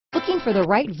Looking for the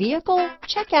right vehicle?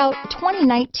 Check out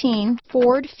 2019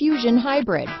 Ford Fusion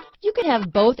Hybrid. You can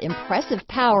have both impressive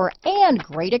power and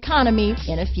great economy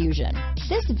in a Fusion.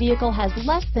 This vehicle has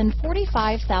less than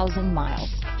 45,000 miles.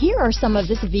 Here are some of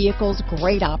this vehicle's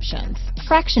great options: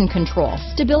 traction control,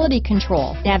 stability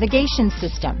control, navigation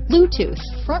system, Bluetooth,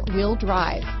 front wheel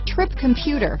drive, trip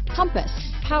computer, compass,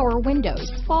 power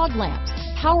windows, fog lamps,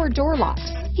 power door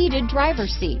locks, heated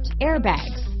driver's seat,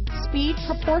 airbags, speed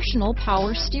proportional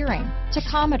power steering,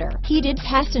 tachometer, heated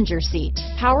passenger seat,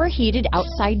 power heated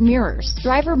outside mirrors,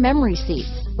 driver memory seats,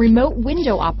 remote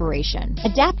window operation,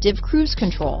 adaptive cruise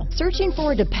control. Searching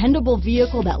for a dependable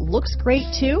vehicle that looks great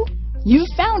too? You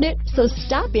found it, so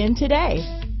stop in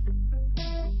today.